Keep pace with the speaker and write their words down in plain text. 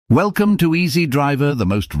Welcome to Easy Driver, the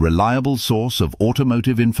most reliable source of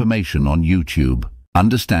automotive information on YouTube.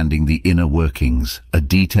 Understanding the inner workings, a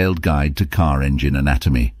detailed guide to car engine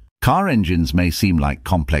anatomy. Car engines may seem like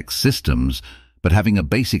complex systems, but having a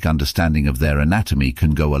basic understanding of their anatomy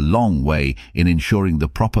can go a long way in ensuring the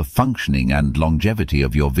proper functioning and longevity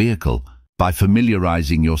of your vehicle. By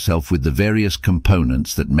familiarizing yourself with the various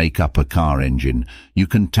components that make up a car engine, you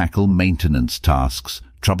can tackle maintenance tasks,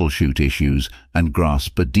 troubleshoot issues, and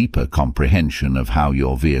grasp a deeper comprehension of how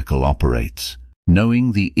your vehicle operates.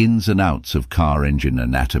 Knowing the ins and outs of car engine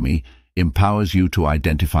anatomy empowers you to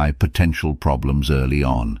identify potential problems early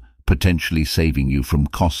on, potentially saving you from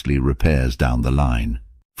costly repairs down the line.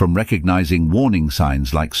 From recognizing warning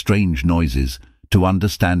signs like strange noises to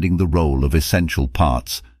understanding the role of essential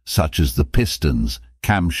parts such as the pistons,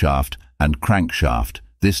 camshaft, and crankshaft,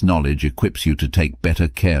 this knowledge equips you to take better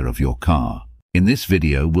care of your car. In this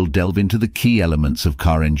video, we'll delve into the key elements of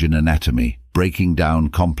car engine anatomy, breaking down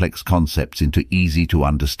complex concepts into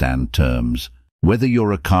easy-to-understand terms. Whether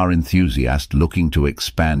you're a car enthusiast looking to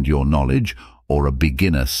expand your knowledge or a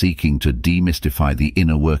beginner seeking to demystify the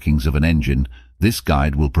inner workings of an engine, this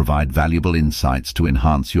guide will provide valuable insights to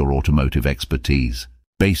enhance your automotive expertise.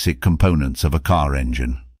 Basic components of a car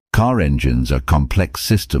engine. Car engines are complex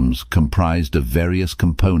systems comprised of various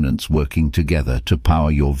components working together to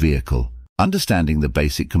power your vehicle. Understanding the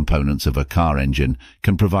basic components of a car engine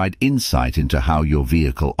can provide insight into how your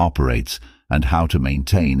vehicle operates and how to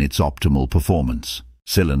maintain its optimal performance.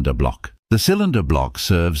 Cylinder block. The cylinder block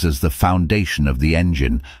serves as the foundation of the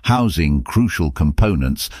engine, housing crucial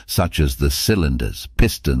components such as the cylinders,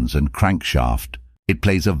 pistons, and crankshaft. It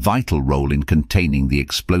plays a vital role in containing the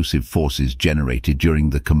explosive forces generated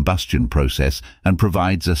during the combustion process and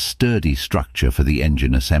provides a sturdy structure for the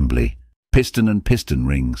engine assembly. Piston and piston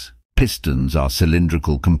rings. Pistons are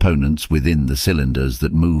cylindrical components within the cylinders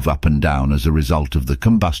that move up and down as a result of the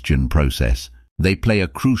combustion process. They play a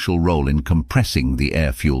crucial role in compressing the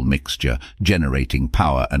air-fuel mixture, generating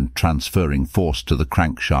power and transferring force to the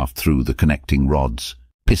crankshaft through the connecting rods.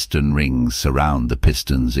 Piston rings surround the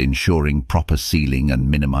pistons, ensuring proper sealing and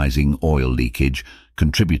minimizing oil leakage,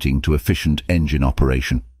 contributing to efficient engine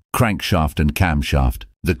operation. Crankshaft and camshaft.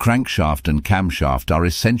 The crankshaft and camshaft are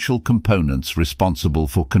essential components responsible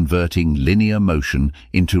for converting linear motion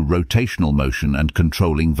into rotational motion and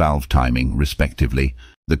controlling valve timing, respectively.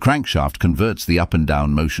 The crankshaft converts the up and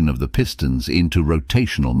down motion of the pistons into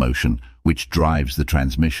rotational motion, which drives the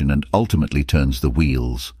transmission and ultimately turns the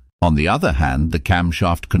wheels. On the other hand, the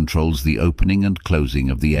camshaft controls the opening and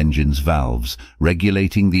closing of the engine's valves,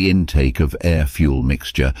 regulating the intake of air-fuel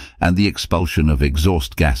mixture and the expulsion of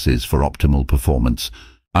exhaust gases for optimal performance.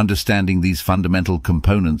 Understanding these fundamental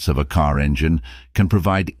components of a car engine can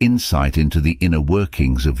provide insight into the inner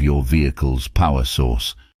workings of your vehicle's power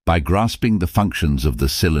source. By grasping the functions of the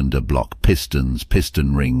cylinder block, pistons,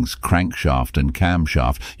 piston rings, crankshaft, and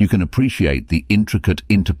camshaft, you can appreciate the intricate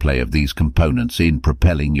interplay of these components in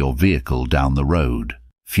propelling your vehicle down the road.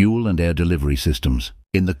 Fuel and air delivery systems.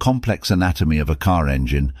 In the complex anatomy of a car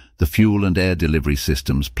engine, the fuel and air delivery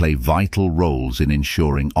systems play vital roles in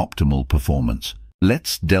ensuring optimal performance.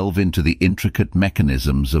 Let's delve into the intricate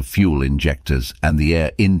mechanisms of fuel injectors and the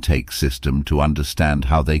air intake system to understand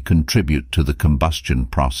how they contribute to the combustion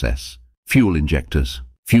process. Fuel injectors.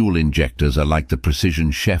 Fuel injectors are like the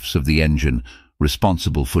precision chefs of the engine,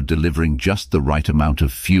 responsible for delivering just the right amount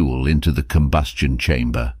of fuel into the combustion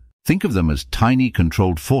chamber. Think of them as tiny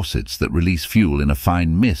controlled faucets that release fuel in a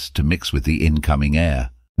fine mist to mix with the incoming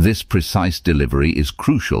air. This precise delivery is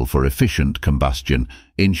crucial for efficient combustion,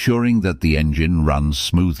 ensuring that the engine runs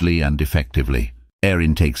smoothly and effectively. Air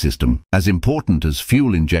intake system. As important as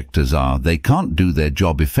fuel injectors are, they can't do their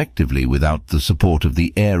job effectively without the support of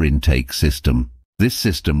the air intake system. This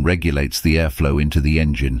system regulates the airflow into the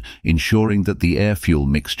engine, ensuring that the air-fuel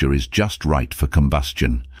mixture is just right for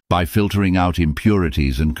combustion. By filtering out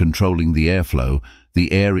impurities and controlling the airflow,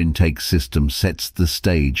 the air intake system sets the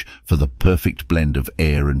stage for the perfect blend of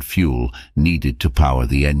air and fuel needed to power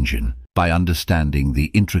the engine. By understanding the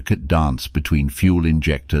intricate dance between fuel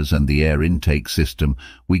injectors and the air intake system,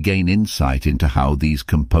 we gain insight into how these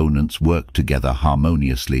components work together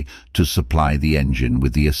harmoniously to supply the engine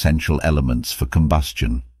with the essential elements for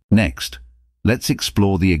combustion. Next, let's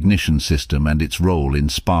explore the ignition system and its role in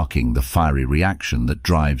sparking the fiery reaction that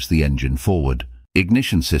drives the engine forward.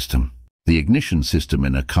 Ignition system. The ignition system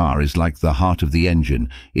in a car is like the heart of the engine.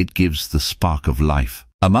 It gives the spark of life.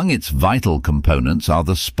 Among its vital components are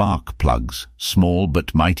the spark plugs, small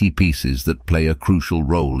but mighty pieces that play a crucial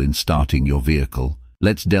role in starting your vehicle.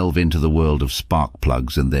 Let's delve into the world of spark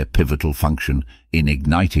plugs and their pivotal function in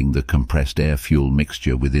igniting the compressed air-fuel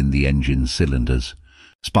mixture within the engine cylinders.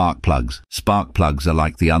 Spark plugs. Spark plugs are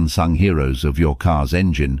like the unsung heroes of your car's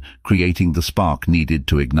engine, creating the spark needed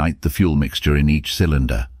to ignite the fuel mixture in each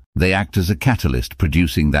cylinder. They act as a catalyst,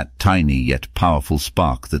 producing that tiny yet powerful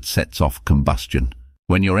spark that sets off combustion.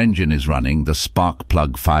 When your engine is running, the spark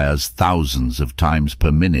plug fires thousands of times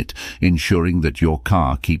per minute, ensuring that your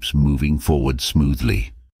car keeps moving forward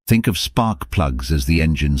smoothly. Think of spark plugs as the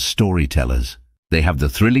engine's storytellers. They have the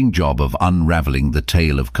thrilling job of unraveling the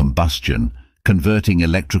tale of combustion, converting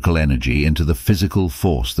electrical energy into the physical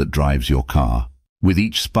force that drives your car. With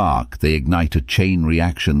each spark, they ignite a chain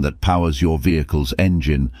reaction that powers your vehicle's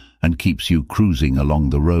engine and keeps you cruising along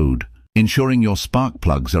the road. Ensuring your spark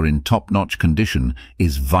plugs are in top-notch condition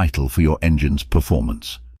is vital for your engine's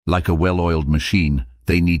performance. Like a well-oiled machine,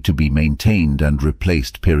 they need to be maintained and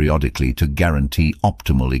replaced periodically to guarantee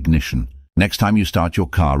optimal ignition. Next time you start your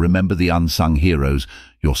car, remember the unsung heroes,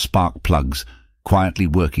 your spark plugs, quietly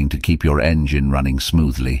working to keep your engine running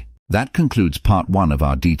smoothly. That concludes part 1 of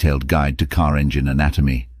our detailed guide to car engine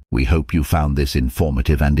anatomy. We hope you found this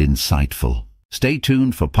informative and insightful. Stay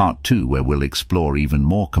tuned for part 2, where we'll explore even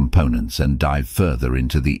more components and dive further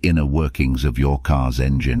into the inner workings of your car's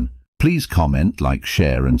engine. Please comment, like,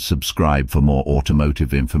 share and subscribe for more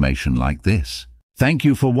automotive information like this. Thank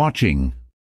you for watching.